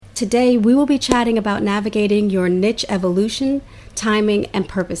Today, we will be chatting about navigating your niche evolution, timing, and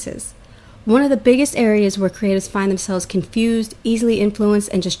purposes. One of the biggest areas where creatives find themselves confused, easily influenced,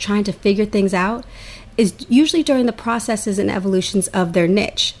 and just trying to figure things out is usually during the processes and evolutions of their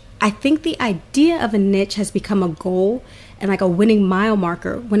niche. I think the idea of a niche has become a goal and like a winning mile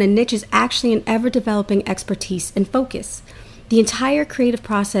marker when a niche is actually an ever-developing expertise and focus. The entire creative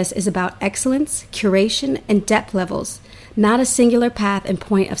process is about excellence, curation, and depth levels, not a singular path and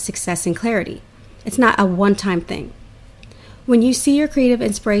point of success and clarity. It's not a one-time thing. When you see your creative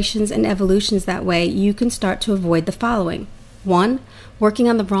inspirations and evolutions that way, you can start to avoid the following. 1. Working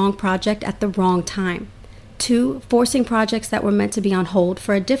on the wrong project at the wrong time. 2. Forcing projects that were meant to be on hold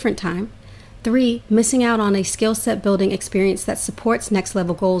for a different time. 3. Missing out on a skill set building experience that supports next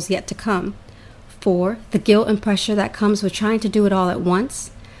level goals yet to come. 4. The guilt and pressure that comes with trying to do it all at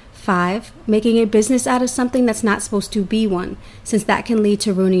once. 5. Making a business out of something that's not supposed to be one, since that can lead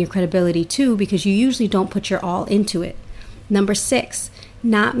to ruining your credibility too because you usually don't put your all into it. Number 6.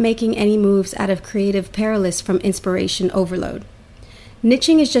 Not making any moves out of creative paralysis from inspiration overload.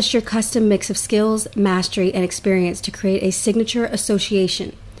 Niching is just your custom mix of skills, mastery, and experience to create a signature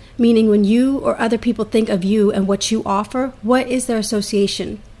association. Meaning when you or other people think of you and what you offer, what is their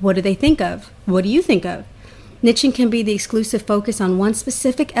association? What do they think of? What do you think of? Niching can be the exclusive focus on one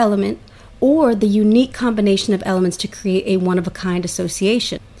specific element or the unique combination of elements to create a one-of-a-kind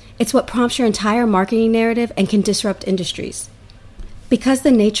association. It's what prompts your entire marketing narrative and can disrupt industries. Because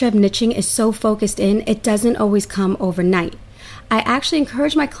the nature of niching is so focused in, it doesn't always come overnight. I actually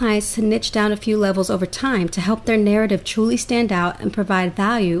encourage my clients to niche down a few levels over time to help their narrative truly stand out and provide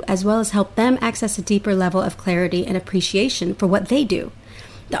value, as well as help them access a deeper level of clarity and appreciation for what they do.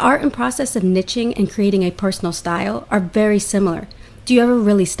 The art and process of niching and creating a personal style are very similar. Do you ever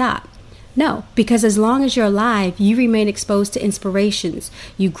really stop? No, because as long as you're alive, you remain exposed to inspirations,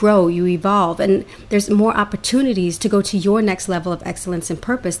 you grow, you evolve, and there's more opportunities to go to your next level of excellence and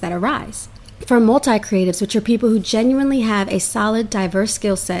purpose that arise. For multi-creatives, which are people who genuinely have a solid, diverse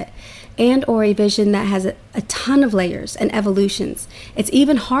skill set and or a vision that has a ton of layers and evolutions, it's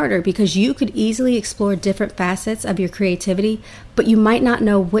even harder because you could easily explore different facets of your creativity, but you might not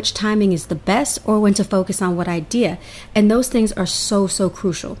know which timing is the best or when to focus on what idea, and those things are so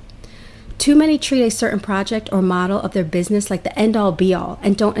crucial. Too many treat a certain project or model of their business like the end-all be-all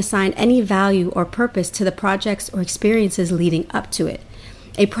and don't assign any value or purpose to the projects or experiences leading up to it.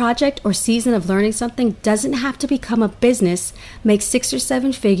 A project or season of learning something doesn't have to become a business, make 6 or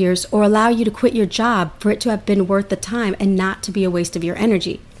 7 figures, or allow you to quit your job for it to have been worth the time and not to be a waste of your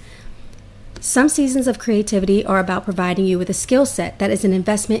energy. Some seasons of creativity are about providing you with a skill set that is an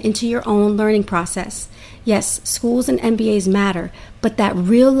investment into your own learning process. Yes, schools and MBAs matter, but that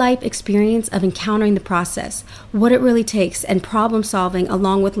real-life experience of encountering the process, what it really takes, and problem solving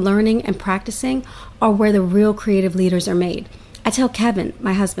along with learning and practicing are where the real creative leaders are made. I tell Kevin,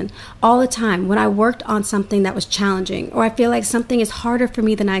 my husband, all the time when I worked on something that was challenging or I feel like something is harder for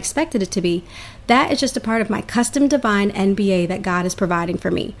me than I expected it to be, that is just a part of my custom divine NBA that God is providing for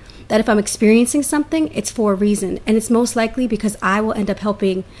me. That if I'm experiencing something, it's for a reason, and it's most likely because I will end up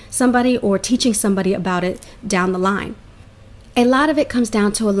helping somebody or teaching somebody about it down the line. A lot of it comes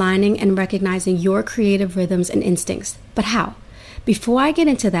down to aligning and recognizing your creative rhythms and instincts. But how? Before I get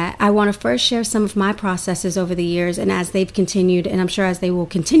into that, I want to first share some of my processes over the years and as they've continued, and I'm sure as they will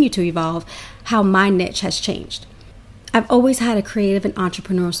continue to evolve, how my niche has changed. I've always had a creative and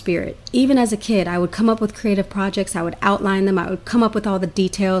entrepreneurial spirit. Even as a kid, I would come up with creative projects, I would outline them, I would come up with all the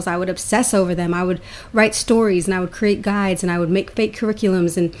details, I would obsess over them, I would write stories, and I would create guides, and I would make fake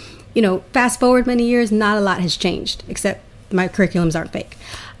curriculums, and, fast forward many years, not a lot has changed, except my curriculums aren't fake.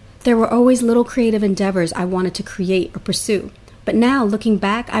 There were always little creative endeavors I wanted to create or pursue. But now, looking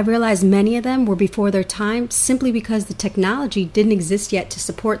back, I realize many of them were before their time simply because the technology didn't exist yet to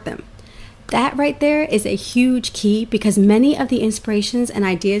support them. That right there is a huge key because many of the inspirations and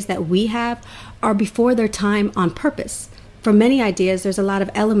ideas that we have are before their time on purpose. For many ideas, there's a lot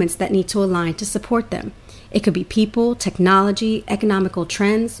of elements that need to align to support them. It could be people, technology, economical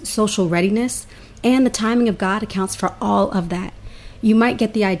trends, social readiness, and the timing of God accounts for all of that. You might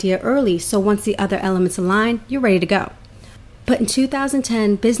get the idea early, so once the other elements align, you're ready to go. But in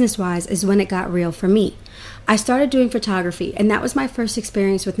 2010, business-wise, is when it got real for me. I started doing photography, and that was my first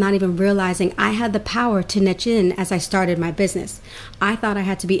experience with not even realizing I had the power to niche in as I started my business. I thought I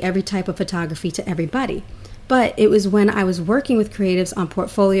had to be every type of photography to everybody. But it was when I was working with creatives on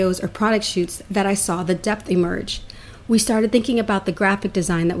portfolios or product shoots that I saw the depth emerge. We started thinking about the graphic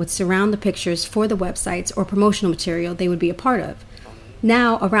design that would surround the pictures for the websites or promotional material they would be a part of.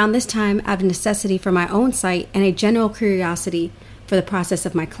 Now, around this time, out of necessity for my own site and a general curiosity for the process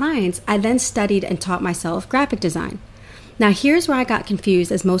of my clients, I then studied and taught myself graphic design. Now here's where I got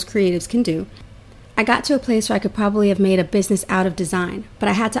confused, as most creatives can do. I got to a place where I could probably have made a business out of design, but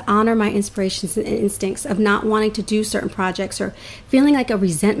I had to honor my inspirations and instincts of not wanting to do certain projects or feeling like a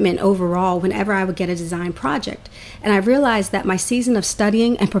resentment overall whenever I would get a design project. And I realized that my season of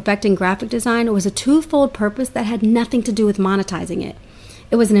studying and perfecting graphic design was a twofold purpose that had nothing to do with monetizing it.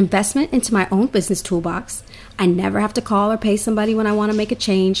 It was an investment into my own business toolbox. I never have to call or pay somebody when I want to make a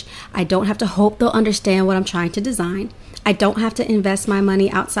change. I don't have to hope they'll understand what I'm trying to design. I don't have to invest my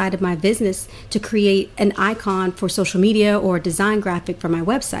money outside of my business to create an icon for social media or a design graphic for my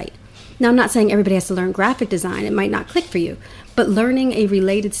website. Now, I'm not saying everybody has to learn graphic design. It might not click for you, but learning a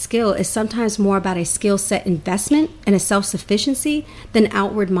related skill is sometimes more about a skill set investment and a self-sufficiency than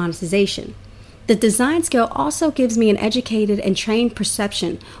outward monetization. The design skill also gives me an educated and trained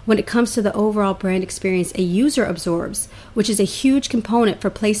perception when it comes to the overall brand experience a user absorbs, which is a huge component for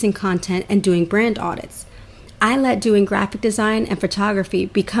placing content and doing brand audits. I let doing graphic design and photography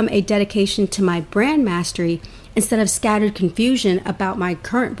become a dedication to my brand mastery instead of scattered confusion about my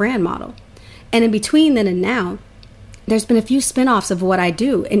current brand model. And in between then and now, there's been a few spin-offs of what I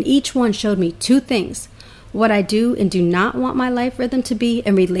do, and each one showed me two things: what I do and do not want my life rhythm to be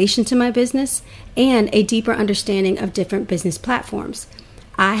in relation to my business, and a deeper understanding of different business platforms.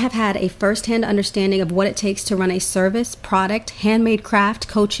 I have had a first-hand understanding of what it takes to run a service, product, handmade craft,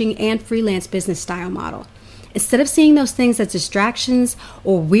 coaching, and freelance business style model. Instead of seeing those things as distractions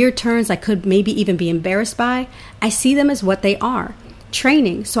or weird turns I could maybe even be embarrassed by, I see them as what they are: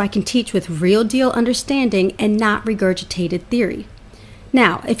 training so I can teach with real deal understanding and not regurgitated theory.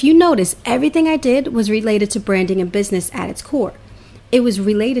 Now, if you notice, everything I did was related to branding and business at its core. It was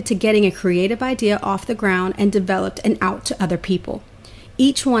related to getting a creative idea off the ground and developed and out to other people.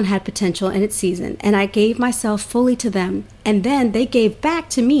 Each one had potential in its season, and I gave myself fully to them, and then they gave back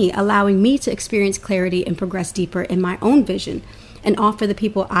to me, allowing me to experience clarity and progress deeper in my own vision, and offer the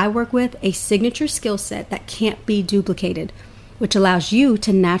people I work with a signature skill set that can't be duplicated, which allows you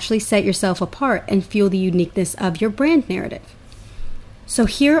to naturally set yourself apart and fuel the uniqueness of your brand narrative. So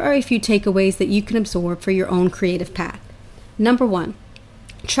here are a few takeaways that you can absorb for your own creative path. Number 1,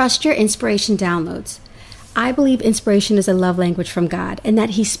 trust your inspiration downloads. I believe inspiration is a love language from God, and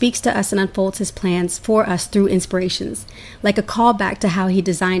that He speaks to us and unfolds His plans for us through inspirations, like a callback to how He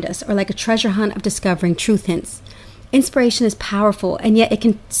designed us, or like a treasure hunt of discovering truth hints. Inspiration is powerful, and yet it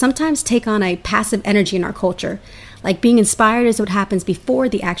can sometimes take on a passive energy in our culture, like being inspired is what happens before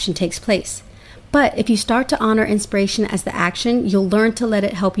the action takes place. But if you start to honor inspiration as the action, you'll learn to let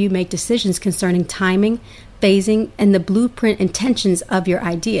it help you make decisions concerning timing, phasing, and the blueprint intentions of your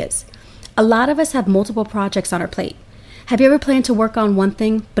ideas. A lot of us have multiple projects on our plate. Have you ever planned to work on one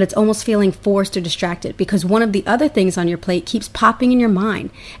thing, but it's almost feeling forced or distracted because one of the other things on your plate keeps popping in your mind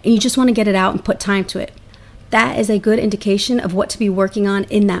and you just want to get it out and put time to it? That is a good indication of what to be working on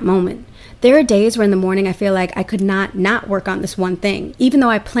in that moment. There are days where in the morning I feel like I could not work on this one thing, even though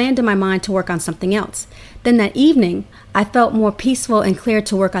I planned in my mind to work on something else. Then that evening, I felt more peaceful and clear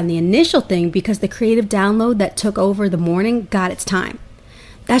to work on the initial thing because the creative download that took over the morning got its time.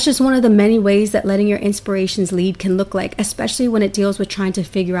 That's just one of the many ways that letting your inspirations lead can look like, especially when it deals with trying to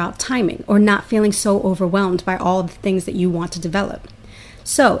figure out timing or not feeling so overwhelmed by all the things that you want to develop.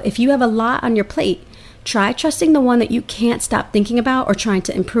 So if you have a lot on your plate, try trusting the one that you can't stop thinking about or trying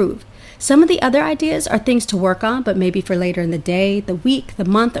to improve. Some of the other ideas are things to work on, but maybe for later in the day, the week, the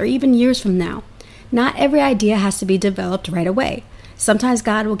month, or even years from now. Not every idea has to be developed right away. Sometimes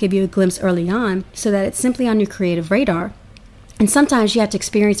God will give you a glimpse early on so that it's simply on your creative radar. And sometimes you have to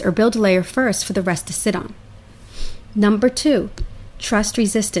experience or build a layer first for the rest to sit on. Number 2, trust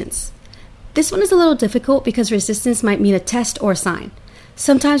resistance. This one is a little difficult because resistance might mean a test or a sign.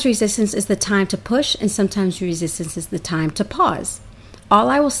 Sometimes resistance is the time to push, and sometimes resistance is the time to pause. All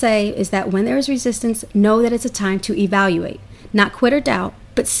I will say is that when there is resistance, know that it's a time to evaluate. Not quit or doubt,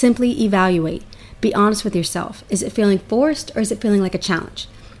 but simply evaluate. Be honest with yourself. Is it feeling forced or is it feeling like a challenge?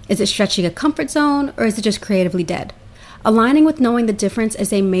 Is it stretching a comfort zone or is it just creatively dead? Aligning with knowing the difference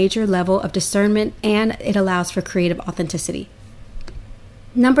is a major level of discernment, and it allows for creative authenticity.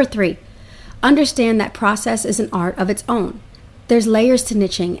 Number 3, understand that process is an art of its own. There's layers to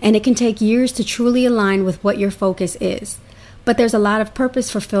niching, and it can take years to truly align with what your focus is. But there's a lot of purpose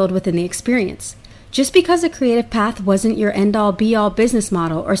fulfilled within the experience. Just because a creative path wasn't your end-all be-all business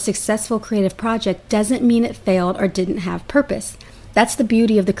model or successful creative project doesn't mean it failed or didn't have purpose. That's the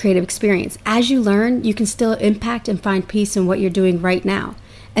beauty of the creative experience. As you learn, you can still impact and find peace in what you're doing right now,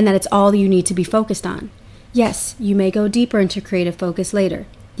 and that it's all you need to be focused on. Yes, you may go deeper into creative focus later.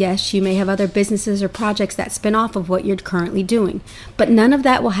 Yes, you may have other businesses or projects that spin off of what you're currently doing, but none of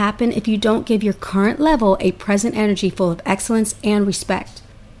that will happen if you don't give your current level a present energy full of excellence and respect.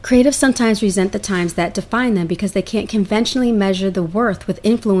 Creatives sometimes resent the times that define them because they can't conventionally measure the worth with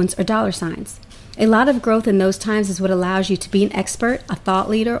influence or dollar signs. A lot of growth in those times is what allows you to be an expert, a thought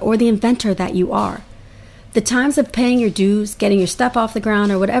leader, or the inventor that you are. The times of paying your dues, getting your stuff off the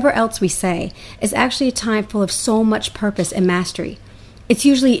ground, or whatever else we say, is actually a time full of so much purpose and mastery. It's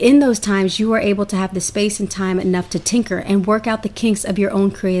usually in those times you are able to have the space and time enough to tinker and work out the kinks of your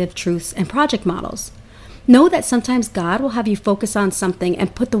own creative truths and project models. Know that sometimes God will have you focus on something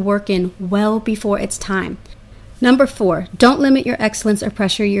and put the work in well before it's time. Number 4, don't limit your excellence or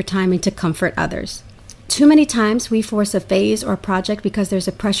pressure your timing to comfort others. Too many times we force a phase or a project because there's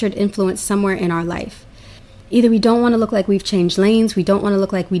a pressured influence somewhere in our life. Either we don't want to look like we've changed lanes, we don't want to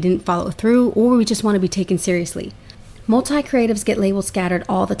look like we didn't follow through, or we just want to be taken seriously. Multi-creatives get labels scattered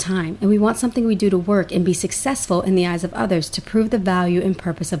all the time, and we want something we do to work and be successful in the eyes of others to prove the value and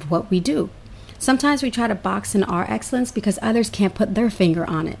purpose of what we do. Sometimes we try to box in our excellence because others can't put their finger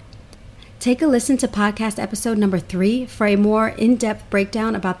on it. Take a listen to podcast episode number 3 for a more in-depth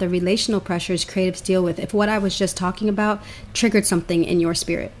breakdown about the relational pressures creatives deal with if what I was just talking about triggered something in your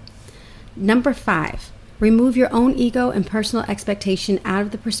spirit. Number 5, remove your own ego and personal expectation out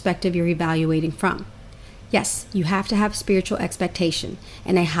of the perspective you're evaluating from. Yes, you have to have spiritual expectation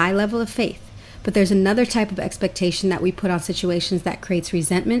and a high level of faith, but there's another type of expectation that we put on situations that creates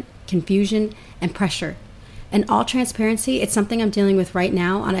resentment, confusion, and pressure. In all transparency, it's something I'm dealing with right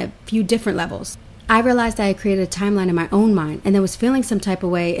now on a few different levels. I realized I had created a timeline in my own mind and then was feeling some type of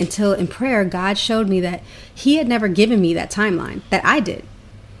way until in prayer, God showed me that He had never given me that timeline, that I did.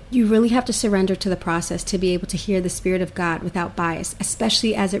 You really have to surrender to the process to be able to hear the Spirit of God without bias,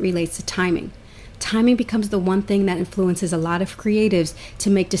 especially as it relates to timing. Timing becomes the one thing that influences a lot of creatives to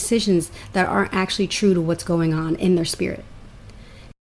make decisions that aren't actually true to what's going on in their spirit.